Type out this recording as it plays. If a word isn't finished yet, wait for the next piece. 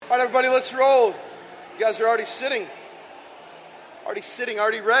All right, everybody, let's roll. You guys are already sitting,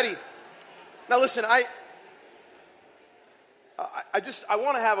 already ready. Now, listen, I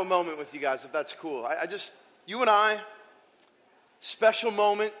want to have a moment with you guys, if that's cool. You and I, special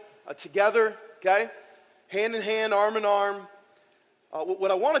moment together, okay? Hand in hand, arm in arm.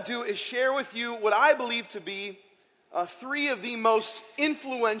 What I want to do is share with you what I believe to be three of the most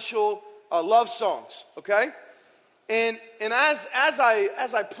influential love songs, okay? And as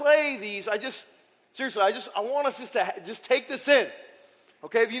I play these, I want us to take this in.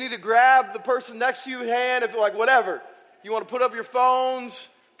 Okay, if you need to grab the person next to you hand, if like whatever. You want to put up your phones,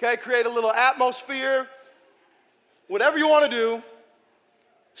 okay, create a little atmosphere. Whatever you want to do.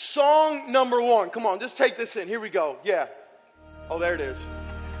 Song number one. Come on, just take this in. Here we go. Yeah. Oh, there it is.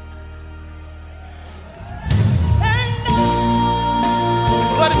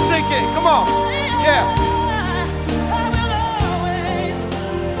 Just let it sink in. Come on. Yeah.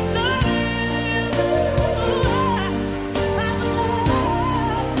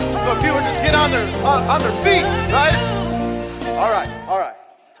 People just get on their feet, right? All right.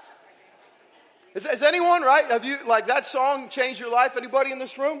 Is anyone, right? Have you, like, that song changed your life? Anybody in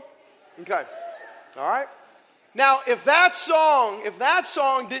this room? Okay. All right. Now, if that song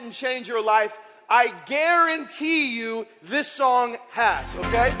didn't change your life, I guarantee you this song has,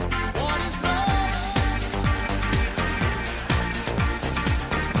 okay?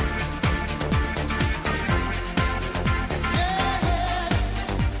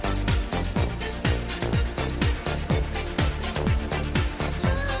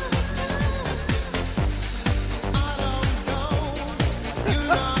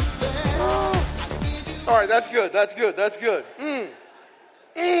 All right, that's good.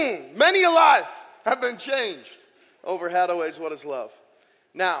 Many a life have been changed over Hadaway's What Is Love.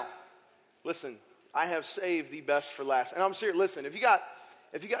 Now, listen, I have saved the best for last. And I'm serious, listen, if you got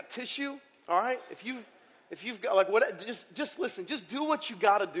tissue, all right? If you've got, like, what, just listen, just do what you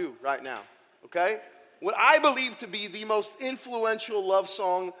got to do right now, okay? What I believe to be the most influential love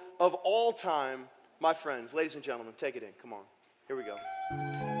song of all time, my friends, ladies and gentlemen, take it in, come on. Here we go.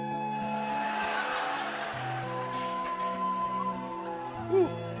 Woo.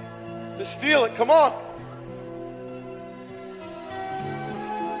 Just feel it. Come on.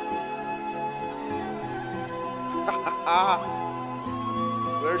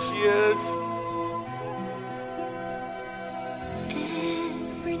 There she is.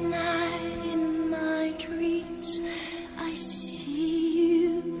 Every night in my dreams, I see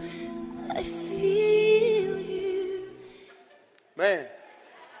you. I feel you. Man.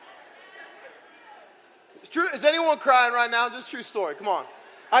 Is anyone crying right now? Just true story. Come on.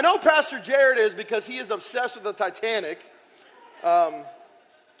 I know Pastor Jared is because he is obsessed with the Titanic.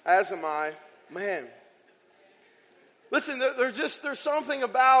 As am I. Man. Listen, there's something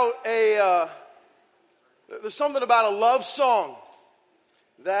about a love song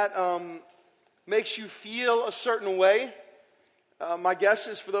that makes you feel a certain way. My guess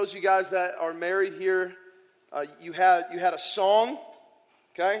is for those of you guys that are married here, you had a song,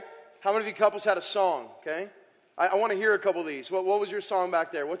 okay? How many of you couples had a song, okay? I want to hear a couple of these. What was your song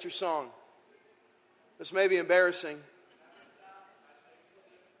back there? What's your song? This may be embarrassing.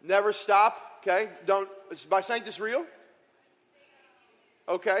 Never Stop, okay? Is by Saint This Real?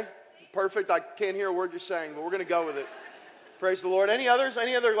 Okay, perfect. I can't hear a word you're saying, but we're going to go with it. Praise the Lord. Any others?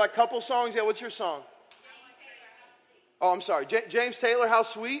 Any other, like, couple songs? Yeah, what's your song? Oh, I'm sorry. James Taylor, How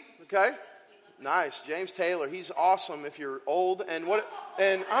Sweet, okay? Nice, James Taylor. He's awesome if you're old. And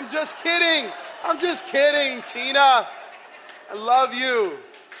I'm just kidding, Tina. I love you.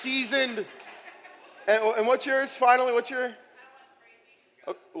 Seasoned. And what's yours? Finally, what's your?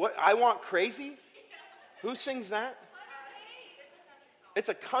 What? I Want Crazy? Who sings that? It's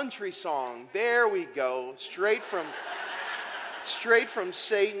a country song. There we go. Straight from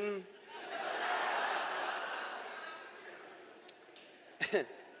Satan.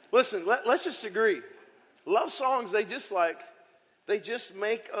 Listen, let's just agree. Love songs, they just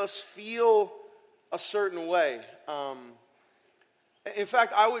make us feel a certain way. In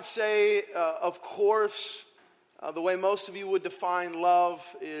fact, I would say, of course, the way most of you would define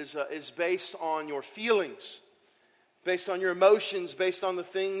love is based on your feelings, based on your emotions, based on the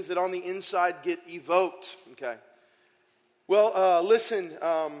things that on the inside get evoked. Okay. Well, listen,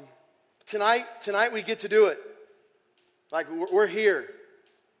 tonight we get to do it. Like, we're here.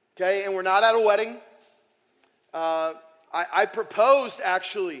 Okay, and we're not at a wedding. I proposed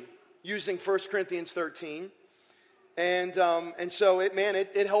actually using 1 Corinthians 13. And so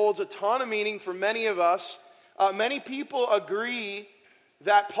it holds a ton of meaning for many of us. Many people agree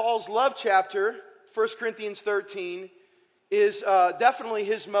that Paul's love chapter, 1 Corinthians 13, is definitely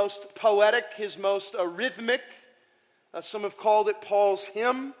his most poetic, his most rhythmic. Some have called it Paul's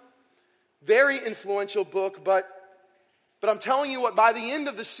hymn. Very influential book, but I'm telling you what, by the end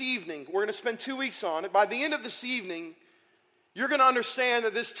of this evening, we're going to spend 2 weeks on it. By the end of this evening, you're going to understand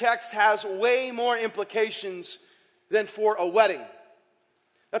that this text has way more implications than for a wedding.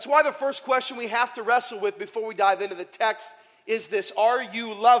 That's why the first question we have to wrestle with before we dive into the text is this: are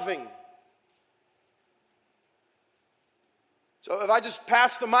you loving? So if I just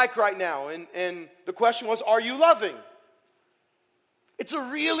pass the mic right now and the question was, are you loving? It's a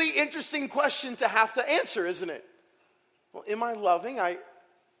really interesting question to have to answer, isn't it? Well, am I loving? I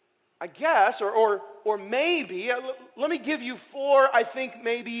guess, or maybe, let me give you 4, I think,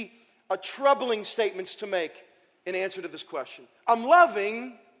 maybe troubling statements to make in answer to this question. I'm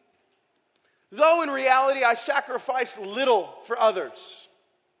loving, though in reality I sacrifice little for others.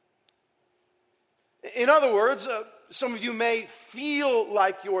 In other words, some of you may feel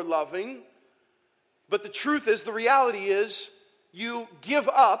like you're loving, but the truth is, the reality is, you give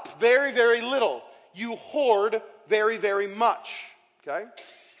up very, very little. You hoard very, very much. Okay?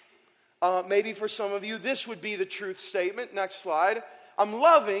 Maybe for some of you, this would be the truth statement. Next slide. I'm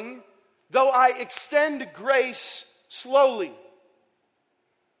loving, though I extend grace slowly.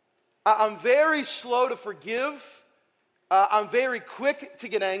 I'm very slow to forgive. I'm very quick to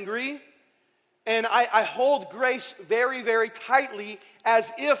get angry. And I hold grace very, very tightly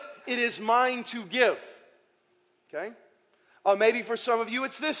as if it is mine to give. Okay? Maybe for some of you,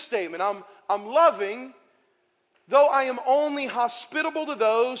 it's this statement. I'm loving, though I am only hospitable to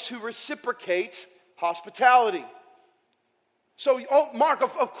those who reciprocate hospitality. So, Mark,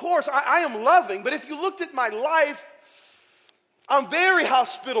 of course, I am loving, but if you looked at my life, I'm very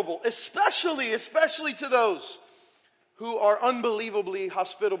hospitable, especially to those who are unbelievably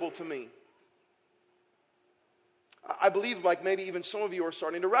hospitable to me. I believe like maybe even some of you are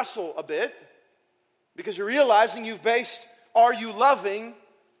starting to wrestle a bit because you're realizing you've based "are you loving"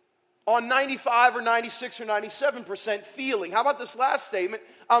 on 95 or 96 or 97% feeling. How about this last statement?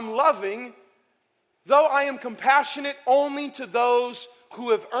 I'm loving, though I am compassionate only to those who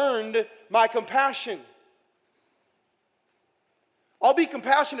have earned my compassion. I'll be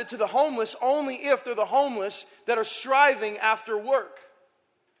compassionate to the homeless only if they're the homeless that are striving after work.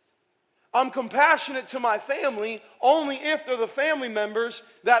 I'm compassionate to my family only if they're the family members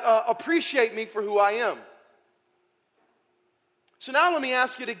that appreciate me for who I am. So now let me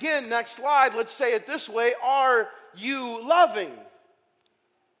ask it again. Next slide. Let's say it this way. Are you loving?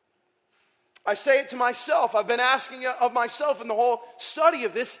 I say it to myself. I've been asking it of myself in the whole study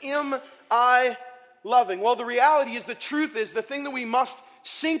of this. Am I loving? Well, the reality is, the truth is, the thing that we must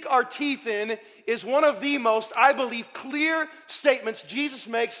sink our teeth in is one of the most, I believe, clear statements Jesus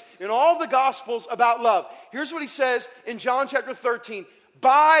makes in all of the Gospels about love. Here's what he says in John chapter 13.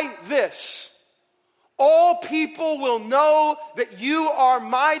 By this, all people will know that you are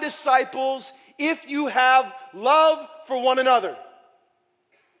my disciples if you have love for one another.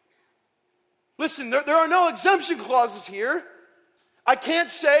 Listen, there are no exemption clauses here. I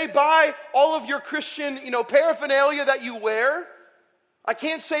can't say by all of your Christian, paraphernalia that you wear. I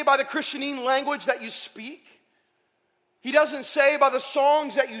can't say by the Christianese language that you speak. He doesn't say by the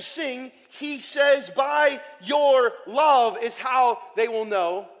songs that you sing. He says by your love is how they will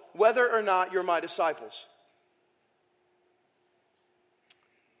know whether or not you're my disciples.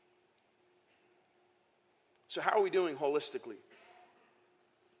 So how are we doing holistically?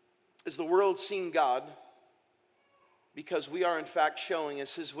 Is the world seeing God because we are in fact showing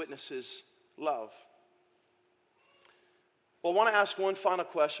as his witnesses love? Well, I want to ask one final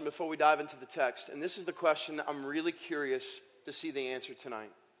question before we dive into the text, and this is the question that I'm really curious to see the answer tonight.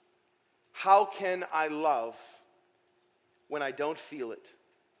 How can I love when I don't feel it?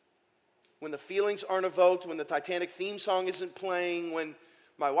 When the feelings aren't evoked, when the Titanic theme song isn't playing, when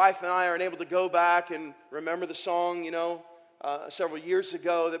my wife and I aren't able to go back and remember the song, several years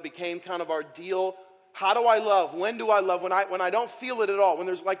ago that became kind of our deal. How do I love? When do I love? When I don't feel it at all, when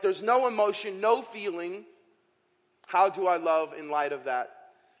there's no emotion, no feeling. How do I love in light of that?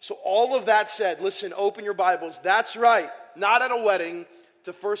 So all of that said, listen, open your Bibles. That's right, not at a wedding,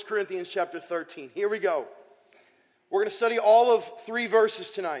 to 1 Corinthians chapter 13. Here we go. We're going to study all of 3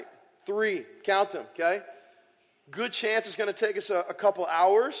 verses tonight. 3, count them, okay? Good chance it's going to take us a couple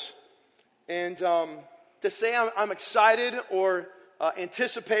hours. And to say I'm excited or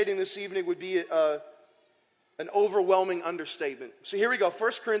anticipating this evening would be an overwhelming understatement. So here we go,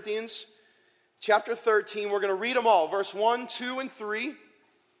 1 Corinthians chapter 13, we're going to read them all, verse 1, 2, and 3, and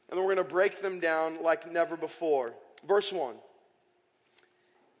then we're going to break them down like never before. Verse 1,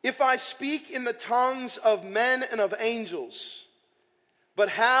 If I speak in the tongues of men and of angels, but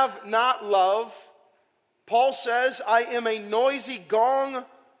have not love, Paul says, I am a noisy gong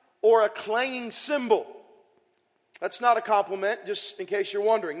or a clanging cymbal. That's not a compliment, just in case you're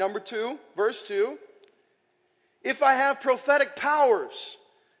wondering. Number 2, verse 2. If I have prophetic powers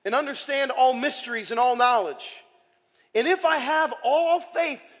and understand all mysteries and all knowledge, and if I have all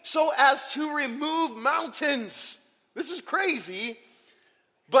faith so as to remove mountains, this is crazy,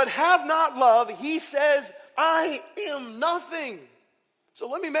 but have not love, he says, I am nothing. So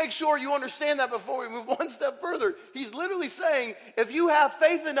let me make sure you understand that before we move one step further. He's literally saying, if you have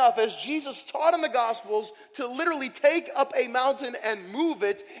faith enough, as Jesus taught in the Gospels, to literally take up a mountain and move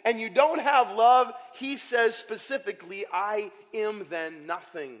it, and you don't have love, he says specifically, I am then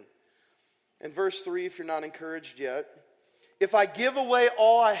nothing. And verse 3, if you're not encouraged yet, if I give away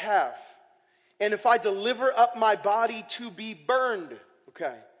all I have, and if I deliver up my body to be burned,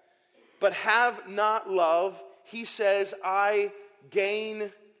 okay, but have not love, he says, I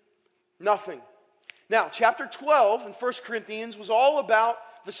gain nothing. Now, chapter 12 in 1 Corinthians was all about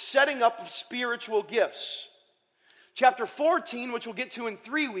the setting up of spiritual gifts. Chapter 14, which we'll get to in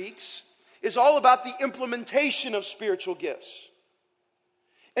 3 weeks, is all about the implementation of spiritual gifts.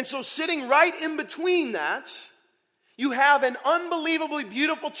 And so sitting right in between that, you have an unbelievably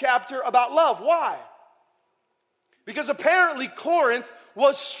beautiful chapter about love. Why? Because apparently Corinth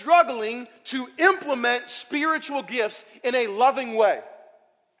was struggling to implement spiritual gifts in a loving way.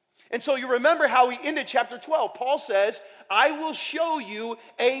 And so you remember how we ended chapter 12. Paul says, I will show you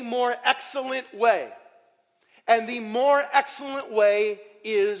a more excellent way. And the more excellent way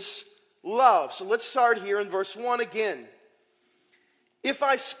is love. So let's start here in verse 1 again. If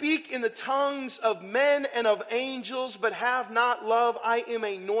I speak in the tongues of men and of angels, but have not love, I am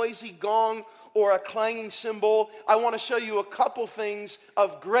a noisy gong or a clanging cymbal. I want to show you a couple things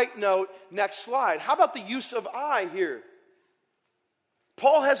of great note. Next slide. How about the use of I here?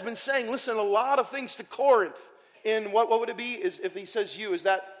 Paul has been saying, listen, a lot of things to Corinth. In what would it be? Is if he says you, is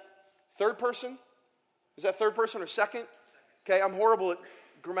that third person? Is that third person or second? Okay, I'm horrible at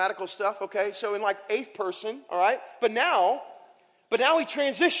grammatical stuff, okay? So in like eighth person, all right? But now he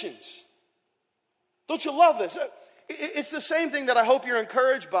transitions. Don't you love this? It's the same thing that I hope you're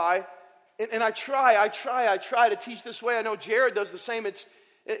encouraged by. And I try to teach this way. I know Jared does the same.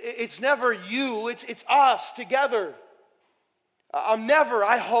 It's never you, it's us together. I'm never,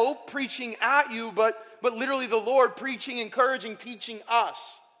 I hope, preaching at you, but literally the Lord preaching, encouraging, teaching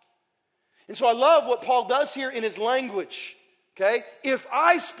us. And so I love what Paul does here in his language. Okay? If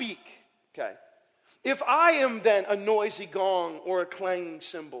I speak, okay, if I am then a noisy gong or a clanging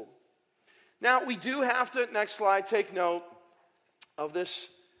cymbal. Now we do have to, next slide, take note of this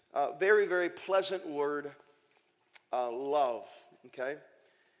very, very pleasant word, love, okay?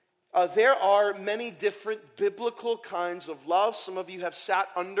 There are many different biblical kinds of love. Some of you have sat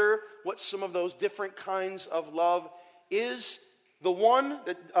under what some of those different kinds of love is. The one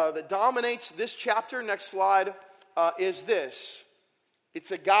that dominates this chapter, next slide, is this.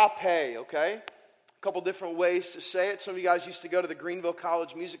 It's agape, okay? A couple different ways to say it. Some of you guys used to go to the Greenville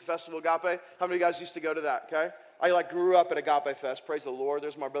College Music Festival, agape. How many of you guys used to go to that, okay? I grew up at Agape Fest. Praise the Lord.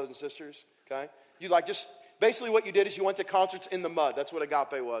 There's my brothers and sisters, okay? You just, basically what you did is you went to concerts in the mud. That's what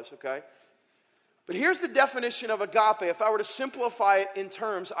agape was, okay? But here's the definition of agape. If I were to simplify it in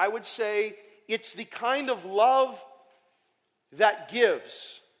terms, I would say it's the kind of love that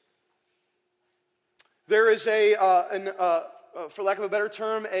gives. There is for lack of a better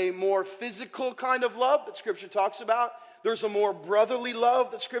term, a more physical kind of love that Scripture talks about. There's a more brotherly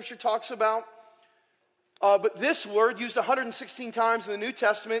love that Scripture talks about. But this word, used 116 times in the New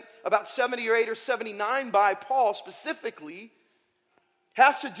Testament, about 78 or 79 by Paul specifically,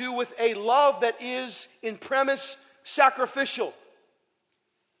 has to do with a love that is in premise sacrificial.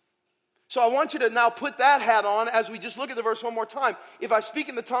 So I want you to now put that hat on as we just look at the verse one more time. If I speak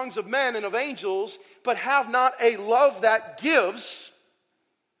in the tongues of men and of angels, but have not a love that gives,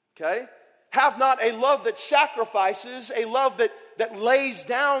 okay, have not a love that sacrifices, a love that lays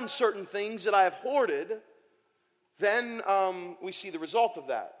down certain things that I have hoarded, then we see the result of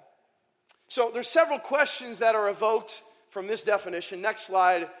that. So there's several questions that are evoked from this definition. Next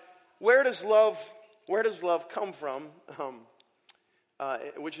slide. Where does love come from?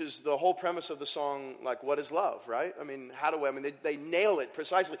 Which is the whole premise of the song, like, what is love, right? I mean, they nail it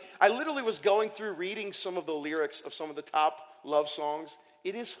precisely. I literally was going through reading some of the lyrics of some of the top love songs.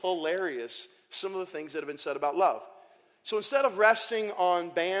 It is hilarious, some of the things that have been said about love. So instead of resting on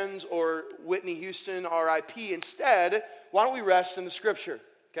bands or Whitney Houston, R.I.P., instead, why don't we rest in the Scripture?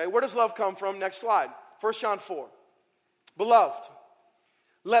 Okay, where does love come from? Next slide. 1 John 4. Beloved,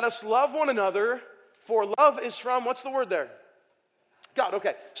 Let us love one another, for love is from, what's the word there? God,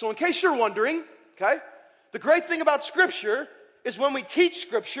 okay. So in case you're wondering, okay, the great thing about Scripture is when we teach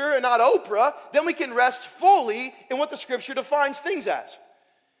Scripture and not Oprah, then we can rest fully in what the Scripture defines things as.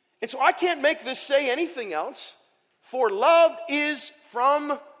 And so I can't make this say anything else, for love is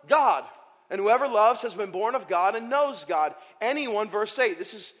from God. And whoever loves has been born of God and knows God. Anyone, verse 8,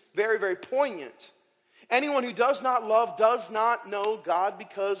 this is very, very poignant. Anyone who does not love does not know God,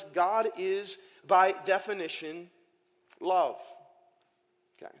 because God is, by definition, love.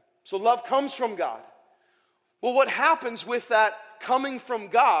 Okay. So love comes from God. Well, what happens with that coming from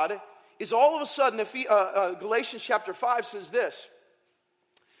God is all of a sudden, Galatians chapter 5 says this.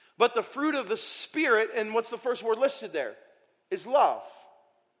 But the fruit of the Spirit, and what's the first word listed there? Is love.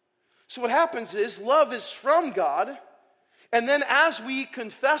 So what happens is love is from God, and then as we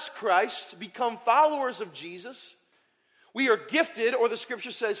confess Christ, become followers of Jesus, we are gifted, or the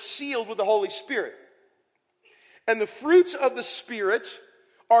Scripture says sealed with the Holy Spirit. And the fruits of the Spirit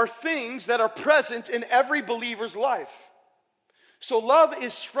are things that are present in every believer's life. So love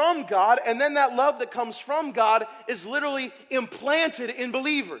is from God, and then that love that comes from God is literally implanted in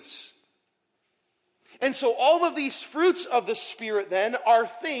believers. And so all of these fruits of the Spirit then are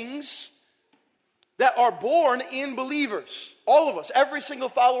things that are born in believers. All of us, every single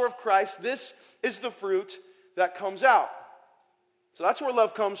follower of Christ, this is the fruit that comes out. So that's where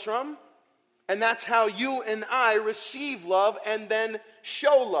love comes from, and that's how you and I receive love and then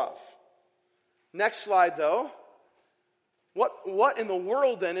show love. Next slide, though. What in the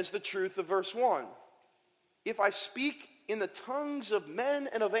world then is the truth of verse 1? If I speak in the tongues of men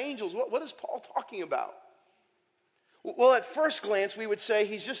and of angels, what is Paul talking about? Well, at first glance, we would say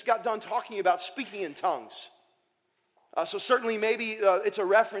he's just got done talking about speaking in tongues. So certainly maybe it's a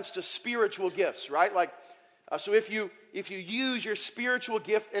reference to spiritual gifts, right? Like, so if you use your spiritual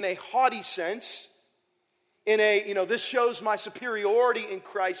gift in a haughty sense, in a, this shows my superiority in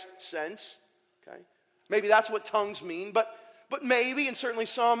Christ sense, okay? Maybe that's what tongues mean, but maybe, and certainly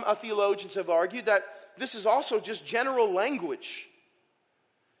some theologians have argued that this is also just general language.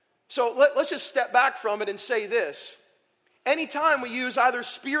 So let's just step back from it and say this. Anytime we use either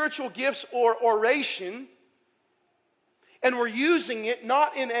spiritual gifts or oration, and we're using it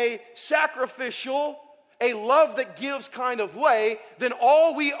not in a sacrificial, a love that gives kind of way, then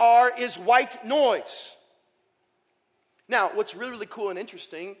all we are is white noise. Now, what's really, really cool and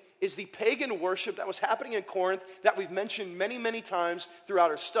interesting is the pagan worship that was happening in Corinth that we've mentioned many, many times throughout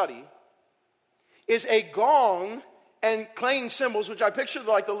our study is a gong and clanging cymbals, which I picture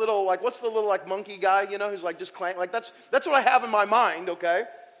like the little, like, what's the little like monkey guy, who's like just clang, like that's what I have in my mind, okay?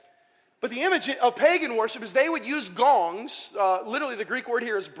 But the image of pagan worship is they would use gongs, literally the Greek word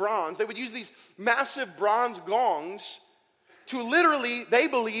here is bronze. They would use these massive bronze gongs to literally, they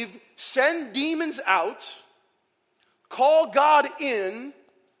believed, send demons out, call God in,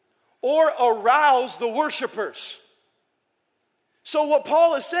 or arouse the worshipers. So what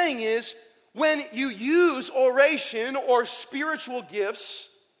Paul is saying is, when you use oration or spiritual gifts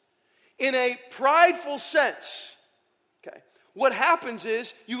in a prideful sense, okay, what happens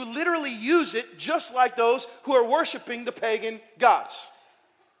is you literally use it just like those who are worshiping the pagan gods.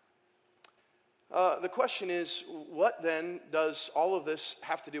 The question is, what then does all of this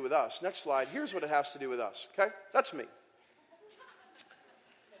have to do with us? Next slide. Here's what it has to do with us, okay? That's me.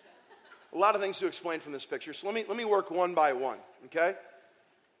 A lot of things to explain from this picture, so let me work one by one, okay?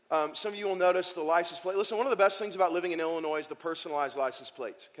 Some of you will notice the license plate. Listen, one of the best things about living in Illinois is the personalized license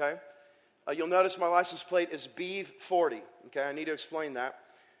plates, okay? You'll notice my license plate is BEAV40, okay? I need to explain that.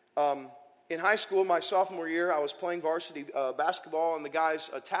 In high school, my sophomore year, I was playing varsity basketball, and the guys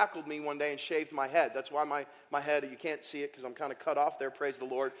tackled me one day and shaved my head. That's why my head, you can't see it because I'm kind of cut off there, praise the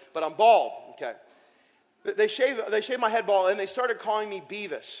Lord, but I'm bald, okay? They shaved my head bald, and they started calling me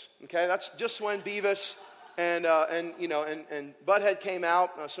Beavis. Okay, that's just when Beavis and Butthead came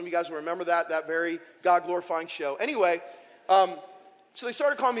out. Some of you guys will remember that very God glorifying show. Anyway, so they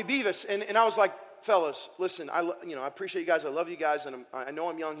started calling me Beavis, and I was like, fellas, listen, I appreciate you guys, I love you guys, and I know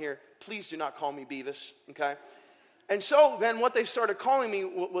I'm young here. Please do not call me Beavis. Okay, and so then what they started calling me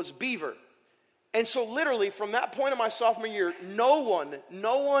was Beaver. And so literally from that point of my sophomore year, no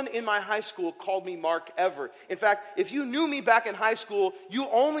one in my high school called me Mark ever. In fact, if you knew me back in high school, you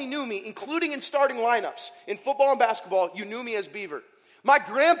only knew me, including in starting lineups. In football and basketball, you knew me as Beaver. My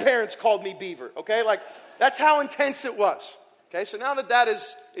grandparents called me Beaver, okay? Like, that's how intense it was. Okay, so now that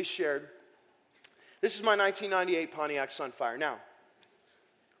is shared, this is my 1998 Pontiac Sunfire. Now,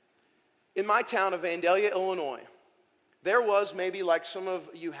 in my town of Vandalia, Illinois, there was maybe like some of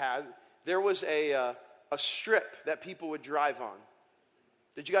you had, there was a strip that people would drive on.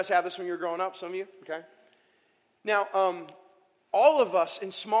 Did you guys have this when you were growing up, some of you? Okay. Now, all of us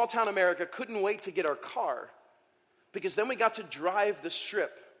in small town America couldn't wait to get our car because then we got to drive the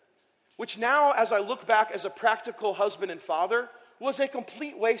Strip, which now, as I look back as a practical husband and father, was a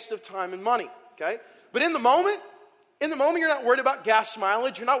complete waste of time and money, okay? But in the moment, you're not worried about gas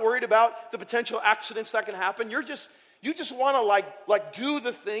mileage. You're not worried about the potential accidents that can happen. You just want to like do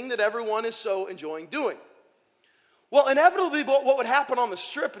the thing that everyone is so enjoying doing. Well, inevitably, what would happen on the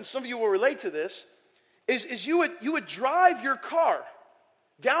Strip, and some of you will relate to this, is you would drive your car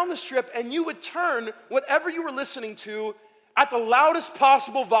down the Strip and you would turn whatever you were listening to at the loudest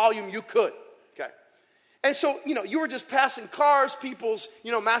possible volume you could, okay? And so, you were just passing cars, people's,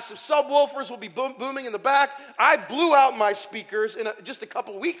 massive subwoofers will be booming in the back. I blew out my speakers in just a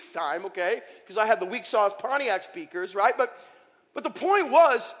couple weeks' time, okay? Because I had the weak sauce Pontiac speakers, right? But the point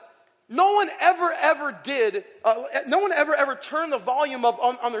was, no one ever turned the volume up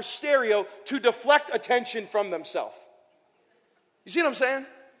on their stereo to deflect attention from themselves. You see what I'm saying?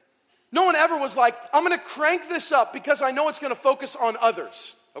 No one ever was like, I'm going to crank this up because I know it's going to focus on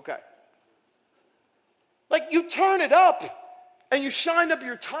others. Okay. Like you turn it up and you shined up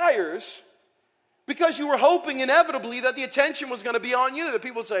your tires because you were hoping inevitably that the attention was going to be on you. That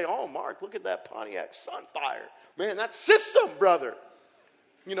people would say, oh, Mark, look at that Pontiac Sunfire. Man, that system, brother.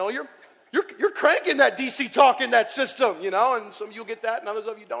 You're cranking that DC talk in that system, and some of you get that and others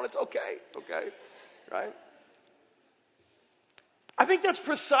of you don't. It's okay, right? I think that's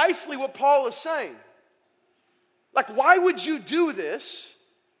precisely what Paul is saying. Like, why would you do this?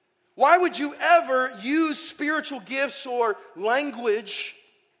 Why would you ever use spiritual gifts or language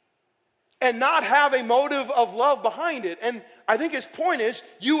and not have a motive of love behind it? And I think his point is,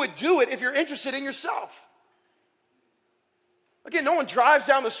 you would do it if you're interested in yourself. Again, no one drives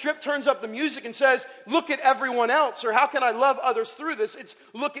down the Strip, turns up the music and says, look at everyone else, or how can I love others through this? It's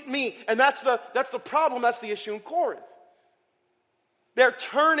look at me. And that's the problem, that's the issue in Corinth. They're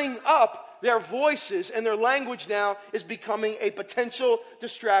turning up their voices, and their language now is becoming a potential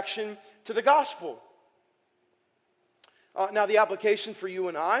distraction to the gospel. Now, the application for you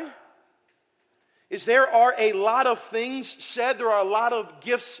and I is there are a lot of things said, there are a lot of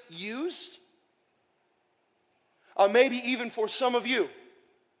gifts used. Maybe even for some of you,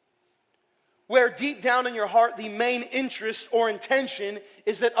 where deep down in your heart the main interest or intention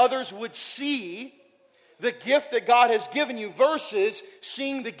is that others would see the gift that God has given you versus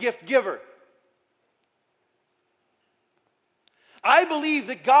seeing the gift giver. I believe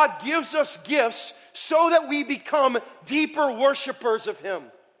that God gives us gifts so that we become deeper worshipers of Him.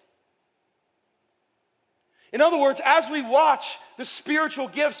 In other words, as we watch the spiritual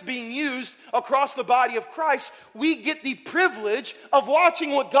gifts being used across the body of Christ, we get the privilege of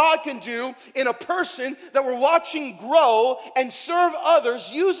watching what God can do in a person that we're watching grow and serve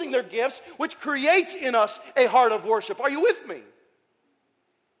others using their gifts, which creates in us a heart of worship. Are you with me?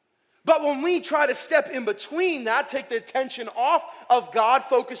 But when we try to step in between that, take the attention off of God,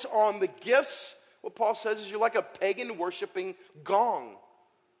 focus on the gifts, what Paul says is you're like a pagan worshiping gong.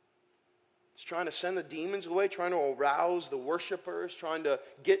 It's trying to send the demons away, trying to arouse the worshipers, trying to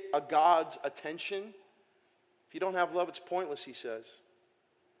get a God's attention. If you don't have love, it's pointless, he says.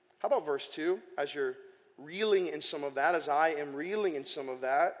 How about verse 2? As you're reeling in some of that, as I am reeling in some of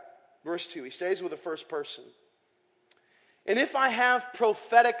that. Verse 2, he stays with the first person. And if I have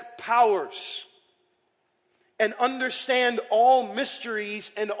prophetic powers and understand all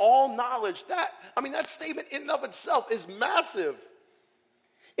mysteries and all knowledge, that statement in and of itself is massive.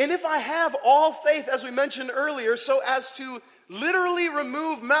 And if I have all faith, as we mentioned earlier, so as to literally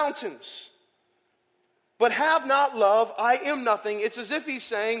remove mountains, but have not love, I am nothing. It's as if he's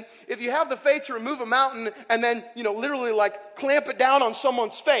saying, if you have the faith to remove a mountain and then, literally like clamp it down on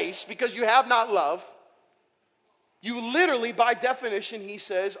someone's face because you have not love, you literally, by definition, he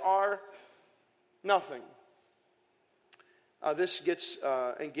says, are nothing. This gets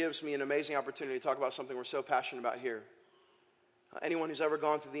and gives me an amazing opportunity to talk about something we're so passionate about here. Anyone who's ever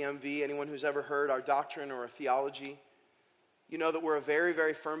gone through the MV, anyone who's ever heard our doctrine or our theology, you know that we're a very,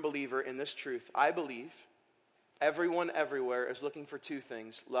 very firm believer in this truth. I believe everyone everywhere is looking for two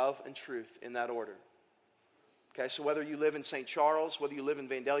things, love and truth, in that order. Okay, so whether you live in St. Charles, whether you live in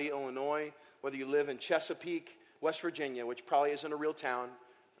Vandalia, Illinois, whether you live in Chesapeake, West Virginia, which probably isn't a real town.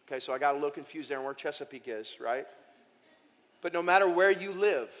 Okay, so I got a little confused there on where Chesapeake is, right? But no matter where you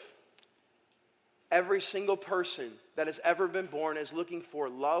live, every single person that has ever been born is looking for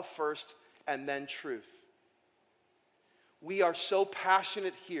love first and then truth. We are so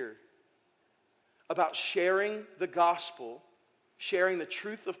passionate here about sharing the gospel, sharing the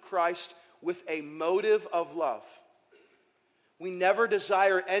truth of Christ with a motive of love. We never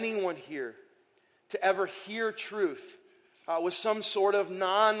desire anyone here to ever hear truth with some sort of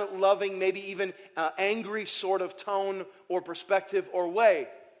non-loving, maybe even angry sort of tone or perspective or way.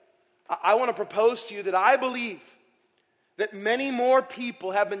 I want to propose to you that I believe that many more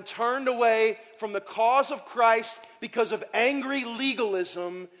people have been turned away from the cause of Christ because of angry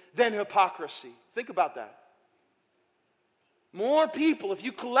legalism than hypocrisy. Think about that. More people, if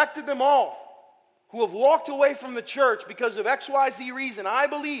you collected them all, who have walked away from the church because of XYZ reason, I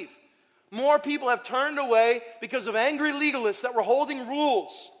believe more people have turned away because of angry legalists that were holding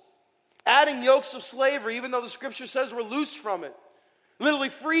rules, adding yokes of slavery, even though the Scripture says we're loosed from it. Literally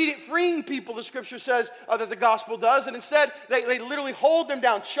freeing people, the Scripture says that the gospel does, and instead they literally hold them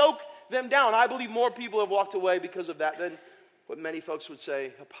down, choke them down. I believe more people have walked away because of that than what many folks would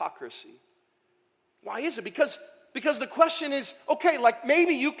say hypocrisy. Why is it? Because the question is, okay, like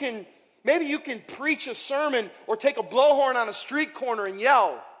maybe you can preach a sermon or take a blowhorn on a street corner and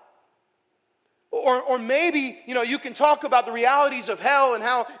yell. Or maybe, you can talk about the realities of hell and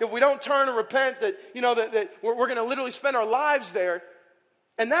how if we don't turn and repent that we're going to literally spend our lives there.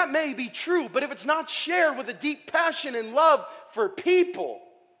 And that may be true, but if it's not shared with a deep passion and love for people,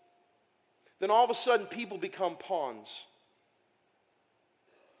 then all of a sudden people become pawns.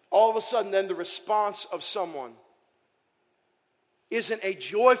 All of a sudden then the response of someone isn't a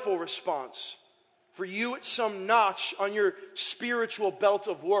joyful response. For you, it's some notch on your spiritual belt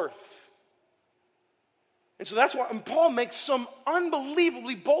of worth. And so that's why Paul makes some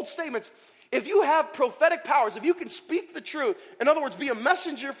unbelievably bold statements. If you have prophetic powers, if you can speak the truth, in other words, be a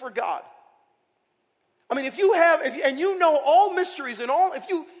messenger for God. I mean, if you know all mysteries and if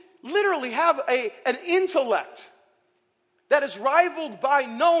you literally have an intellect that is rivaled by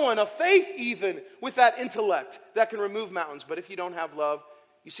no one, a faith even with that intellect that can remove mountains. But if you don't have love,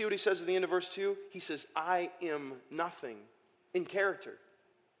 you see what he says at the end of verse 2? He says, I am nothing in character.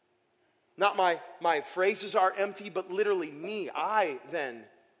 Not my phrases are empty, but literally me. I then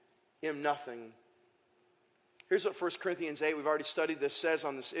am nothing. Here's what 1 Corinthians 8, we've already studied this, says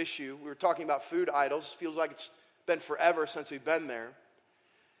on this issue. We were talking about food idols. Feels like it's been forever since we've been there.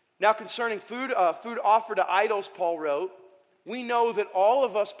 Now concerning food offered to idols, Paul wrote, we know that all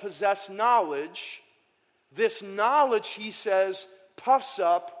of us possess knowledge. This knowledge, he says, puffs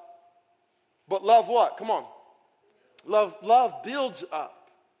up, but love what? Come on. Love builds up.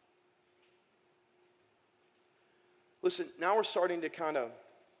 Listen, now we're starting to kind of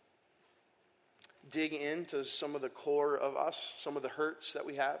dig into some of the core of us, some of the hurts that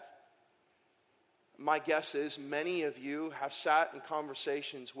we have. My guess is many of you have sat in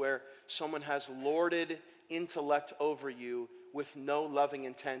conversations where someone has lorded intellect over you with no loving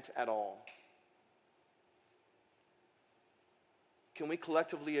intent at all. Can we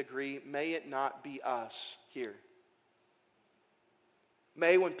collectively agree, may it not be us here?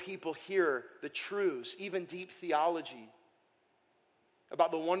 May when people hear the truths, even deep theology,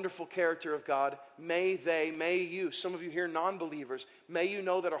 about the wonderful character of God, may you, some of you here non-believers, may you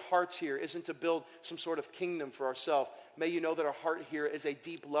know that our hearts here isn't to build some sort of kingdom for ourselves. May you know that our heart here is a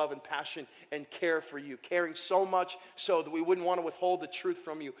deep love and passion and care for you, caring so much so that we wouldn't want to withhold the truth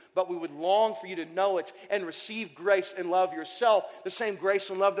from you, but we would long for you to know it and receive grace and love yourself, the same grace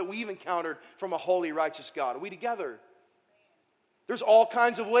and love that we've encountered from a holy, righteous God. Are we together? There's all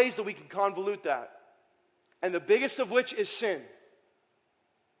kinds of ways that we can convolute that. And the biggest of which is sin.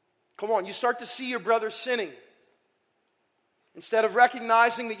 Come on, you start to see your brother sinning. Instead of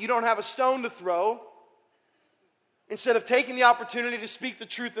recognizing that you don't have a stone to throw, instead of taking the opportunity to speak the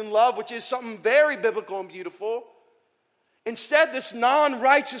truth in love, which is something very biblical and beautiful, instead this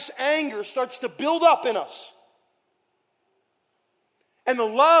non-righteous anger starts to build up in us. And the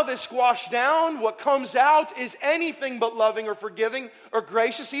love is squashed down. What comes out is anything but loving or forgiving or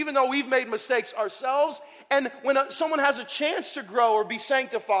gracious, even though we've made mistakes ourselves. And when someone has a chance to grow or be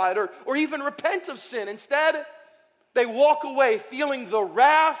sanctified or even repent of sin, instead, they walk away feeling the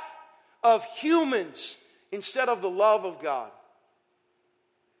wrath of humans instead of the love of God.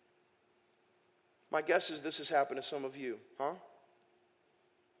 My guess is this has happened to some of you, huh?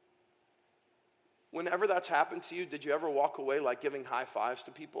 Whenever that's happened to you, did you ever walk away like giving high fives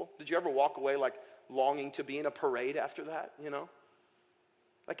to people? Did you ever walk away like longing to be in a parade after that,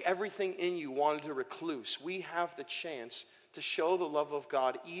 Like everything in you wanted to recluse. We have the chance to show the love of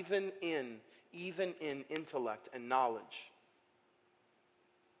God even in intellect and knowledge.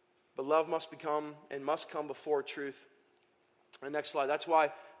 But love must come before truth. And next slide. That's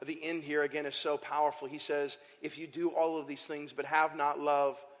why the end here again is so powerful. He says, if you do all of these things but have not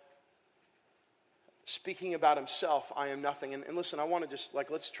love, speaking about himself, I am nothing. And listen, I want to just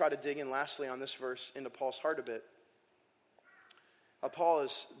let's try to dig in lastly on this verse into Paul's heart a bit. Paul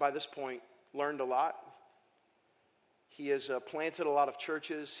has, by this point, learned a lot. He has planted a lot of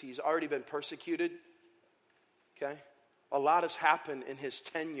churches. He's already been persecuted. Okay? A lot has happened in his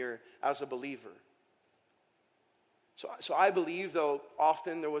tenure as a believer. So I believe, though,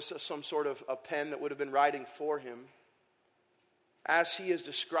 often there was some sort of a pen that would have been writing for him as he is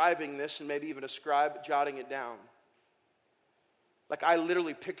describing this, and maybe even a scribe jotting it down. Like, I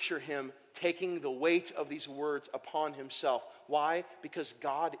literally picture him taking the weight of these words upon himself. Why? Because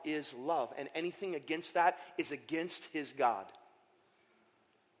God is love, and anything against that is against his God.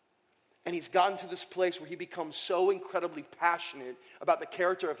 And he's gotten to this place where he becomes so incredibly passionate about the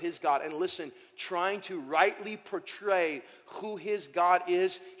character of his God. And listen, trying to rightly portray who his God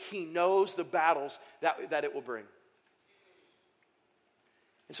is, he knows the battles that it will bring.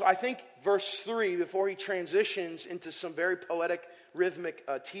 And so I think verse 3, before he transitions into some very poetic, rhythmic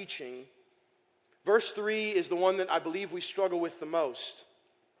teaching, verse 3 is the one that I believe we struggle with the most.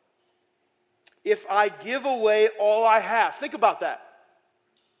 If I give away all I have. Think about that.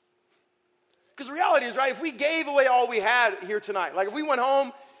 Because the reality is, right, if we gave away all we had here tonight, like if we went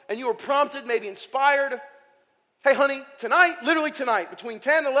home and you were prompted, maybe inspired, hey honey, tonight, literally tonight, between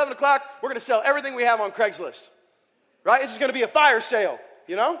 10 and 11 o'clock, we're going to sell everything we have on Craigslist. Right? It's just going to be a fire sale,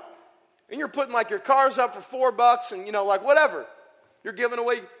 you know? And you're putting like your cars up for $4 and, you know, like whatever. You're giving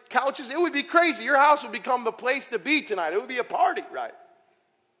away couches. It would be crazy. Your house would become the place to be tonight. It would be a party, right?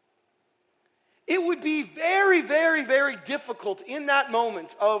 It would be very, very, very difficult in that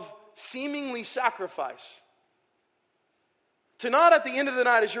moment of seemingly sacrifice to not at the end of the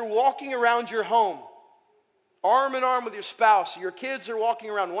night, as you're walking around your home, arm in arm with your spouse, your kids are walking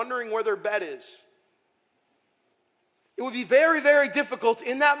around wondering where their bed is. It would be very, very difficult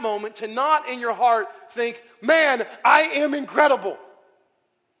in that moment to not in your heart think, man, I am incredible.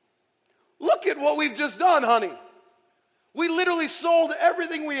 Look at what we've just done, honey. We literally sold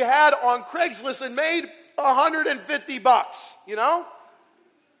everything we had on Craigslist and made $150, you know?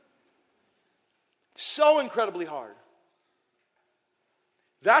 So incredibly hard.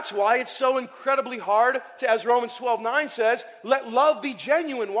 That's why it's so incredibly hard to, as Romans 12:9 says, let love be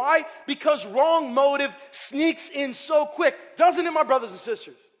genuine. Why? Because wrong motive sneaks in so quick. Doesn't it, my brothers and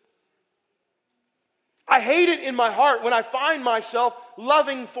sisters? I hate it in my heart when I find myself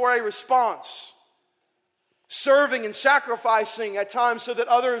loving for a response. Serving and sacrificing at times so that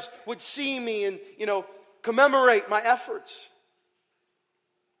others would see me and, you know, commemorate my efforts.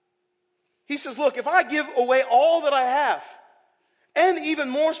 He says, look, if I give away all that I have, and even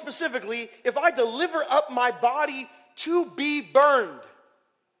more specifically, if I deliver up my body to be burned,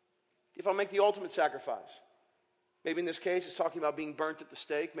 if I make the ultimate sacrifice. Maybe in this case, it's talking about being burnt at the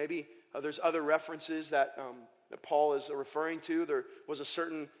stake. Maybe there's other references that Paul is referring to. There was a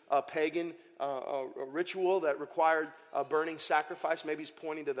certain pagan ritual that required burning sacrifice. Maybe he's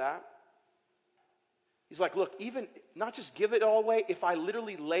pointing to that. He's like, look, even not just give it all away, if I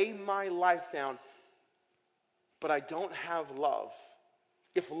literally lay my life down, but I don't have love.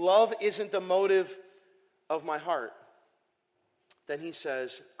 If love isn't the motive of my heart, then he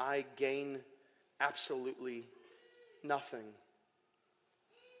says, I gain absolutely nothing.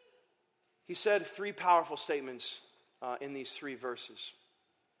 He said 3 powerful statements in these 3 verses.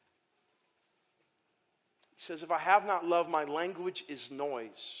 He says, if I have not love, my language is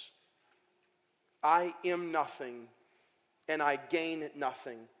noise. I am nothing, and I gain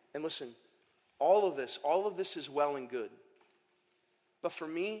nothing. And listen, all of this is well and good. But for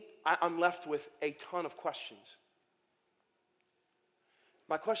me, I'm left with a ton of questions.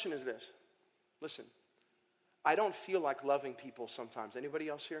 My question is this. Listen, I don't feel like loving people sometimes. Anybody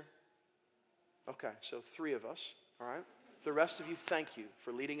else here? Okay, so 3 of us, all right? The rest of you, thank you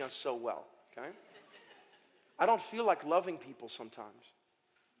for leading us so well, okay? I don't feel like loving people sometimes.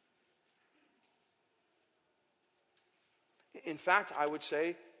 In fact, I would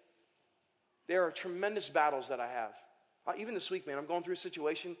say there are tremendous battles that I have. Even this week, man, I'm going through a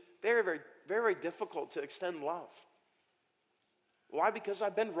situation, very, very, very, very difficult to extend love. Why? Because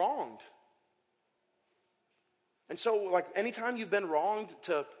I've been wronged. And so, like, anytime you've been wronged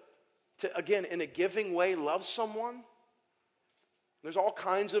to again, in a giving way, love someone, there's all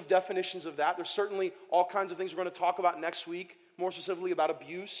kinds of definitions of that. There's certainly all kinds of things we're going to talk about next week, more specifically about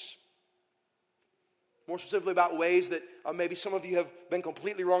abuse. More specifically about ways that maybe some of you have been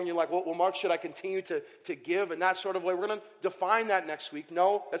completely wrong. You're like, well, Mark, should I continue to give in that sort of way? We're going to define that next week.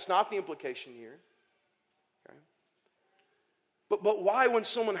 No, that's not the implication here. Okay? But why, when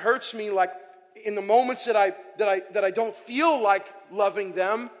someone hurts me, like in the moments that I don't feel like loving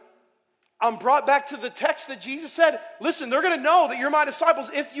them, I'm brought back to the text that Jesus said, listen, they're going to know that you're my disciples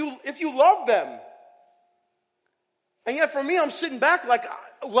if you love them. And yet for me, I'm sitting back like,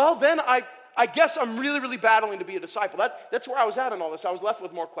 well, then I guess I'm really, really battling to be a disciple. That's where I was at in all this. I was left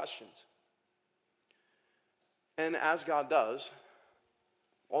with more questions. And as God does,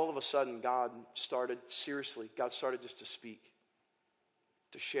 all of a sudden, God started just to speak,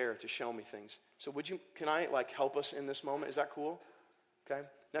 to share, to show me things. So can I help us in this moment? Is that cool? Okay,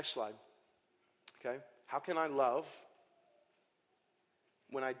 next slide. Okay, how can I love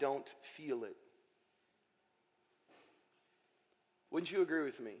when I don't feel it? Wouldn't you agree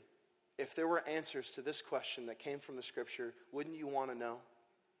with me? If there were answers to this question that came from the scripture, wouldn't you want to know?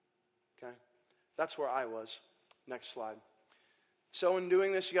 Okay, that's where I was. Next slide. So in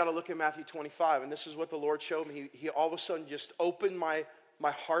doing this, you got to look at Matthew 25, and this is what the Lord showed me. He all of a sudden just opened my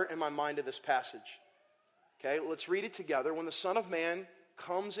heart and my mind to this passage. Okay, let's read it together. When the Son of Man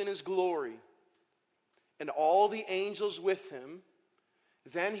comes in his glory, and all the angels with him,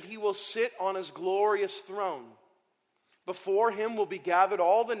 then he will sit on his glorious throne. Before him will be gathered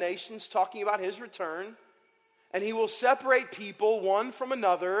all the nations, talking about his return, and he will separate people one from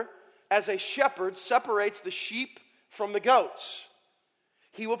another, as a shepherd separates the sheep from the goats.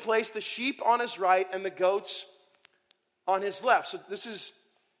 He will place the sheep on his right and the goats on his left. So this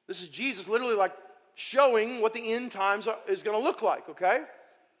is Jesus literally showing what the end times is going to look like, okay?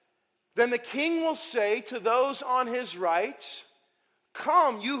 Then the king will say to those on his right,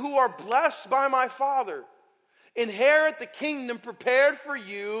 "Come, you who are blessed by my Father, inherit the kingdom prepared for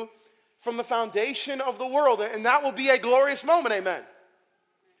you from the foundation of the world." And that will be a glorious moment, amen.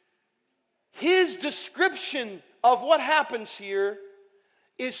 His description of what happens here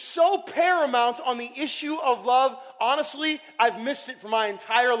is so paramount on the issue of love. Honestly, I've missed it for my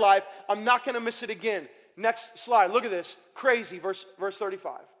entire life. I'm not going to miss it again. Next slide. Look at this. Crazy. Verse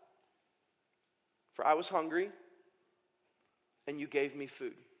 35. For I was hungry, and you gave me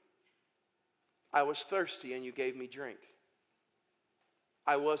food. I was thirsty, and you gave me drink.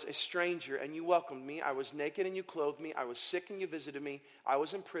 I was a stranger, and you welcomed me. I was naked, and you clothed me. I was sick, and you visited me. I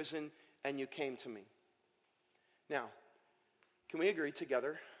was in prison, and you came to me. Now, can we agree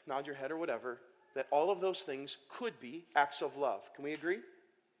together, nod your head or whatever, that all of those things could be acts of love? Can we agree?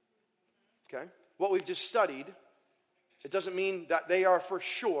 Okay. What we've just studied, it doesn't mean that they are for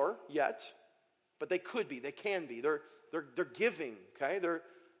sure yet, but they could be, they can be. They're giving, okay?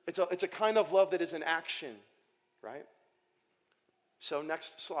 It's a kind of love that is an action, right? So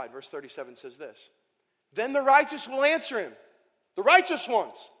next slide, verse 37 says this. Then the righteous will answer him, the righteous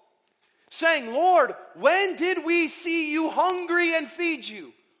ones, saying, Lord, when did we see you hungry and feed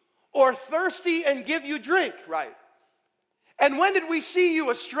you, or thirsty and give you drink? Right. And when did we see you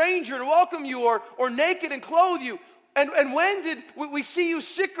a stranger and welcome you, or naked and clothe you? And when did we see you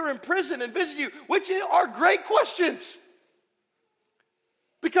sick or in prison and visit you? Which are great questions.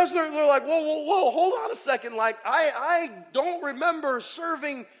 Because they're like, whoa, hold on a second. I don't remember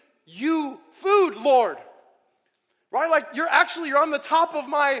serving you food, Lord. Right? You're on the top of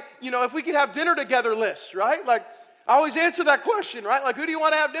my, if we could have dinner together list, right? I always answer that question, right? Who do you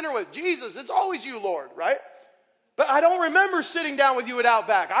want to have dinner with? Jesus. It's always you, Lord, right? But I don't remember sitting down with you at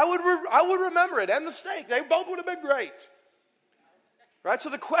Outback. I would remember it, and the steak. They both would have been great. Right? So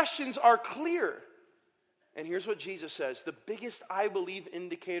the questions are clear. And here's what Jesus says, the biggest, I believe,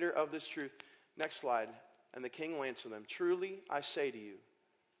 indicator of this truth. Next slide. And the king will answer them, truly, I say to you,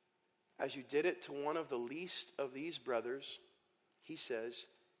 as you did it to one of the least of these brothers, he says,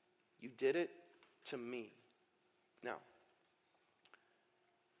 you did it to me. Now,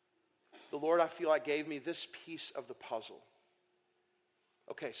 the Lord, I feel like, gave me this piece of the puzzle.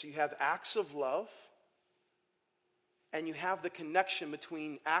 Okay, so you have acts of love, and you have the connection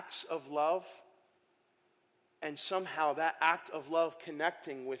between acts of love and somehow that act of love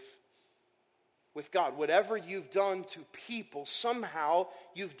connecting with God. Whatever you've done to people, somehow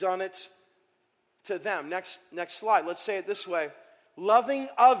you've done it to them. Next slide. Let's say it this way. Loving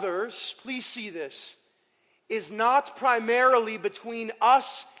others, please see this, is not primarily between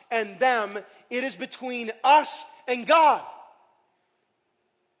us and them. It is between us and God.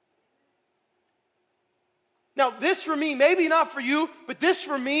 Now, this for me, maybe not for you, but this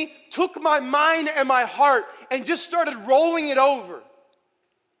for me took my mind and my heart and just started rolling it over.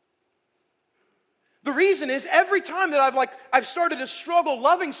 The reason is every time that I've started to struggle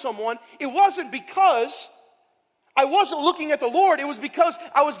loving someone, it wasn't because I wasn't looking at the Lord. It was because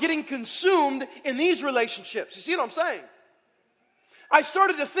I was getting consumed in these relationships. You see what I'm saying? I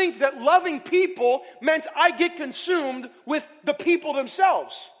started to think that loving people meant I get consumed with the people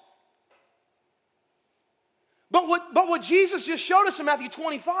themselves. But what Jesus just showed us in Matthew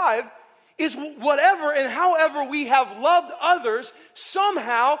 25 is whatever and however we have loved others,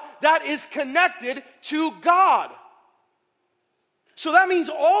 somehow that is connected to God. So that means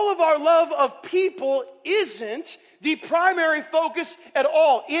all of our love of people isn't the primary focus at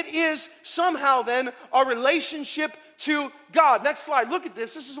all. It is somehow then our relationship to God. Next slide. Look at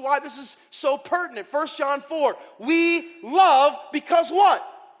this. This is why this is so pertinent. 1 John 4. We love because what?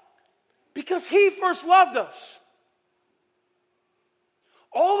 Because He first loved us.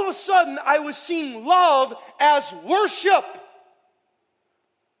 All of a sudden, I was seeing love as worship.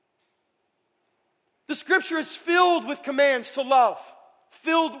 The scripture is filled with commands to love.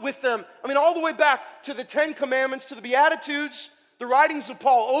 Filled with them. I mean, all the way back to the 10 Commandments, to the Beatitudes, the writings of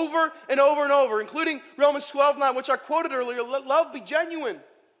Paul over and over and over, including Romans 12:9, which I quoted earlier. Let love be genuine.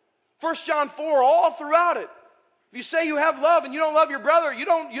 1 John 4, all throughout it. If you say you have love and you don't love your brother, you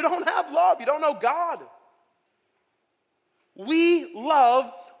don't have love. You don't know God. We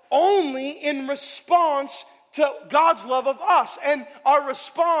love only in response to God's love of us. And our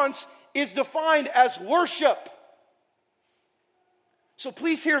response is defined as worship. So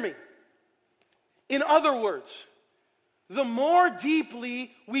please hear me. In other words, the more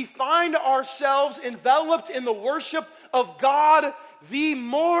deeply we find ourselves enveloped in the worship of God, the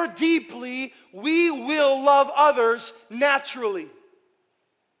more deeply we will love others naturally.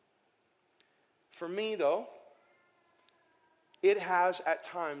 For me, though, it has at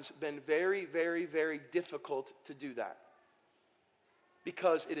times been very, very, very difficult to do that.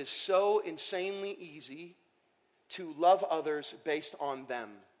 Because it is so insanely easy to love others based on them.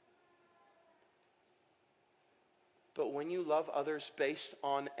 But when you love others based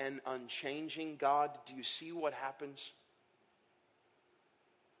on an unchanging God, do you see what happens?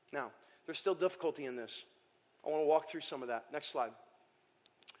 Now, there's still difficulty in this. I want to walk through some of that. Next slide.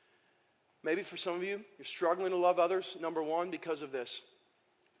 Maybe for some of you, you're struggling to love others, number one, because of this.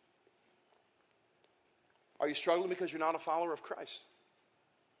 Are you struggling because you're not a follower of Christ?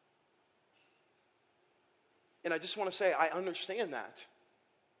 And I just want to say, I understand that.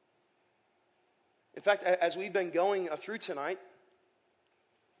 In fact, as we've been going through tonight,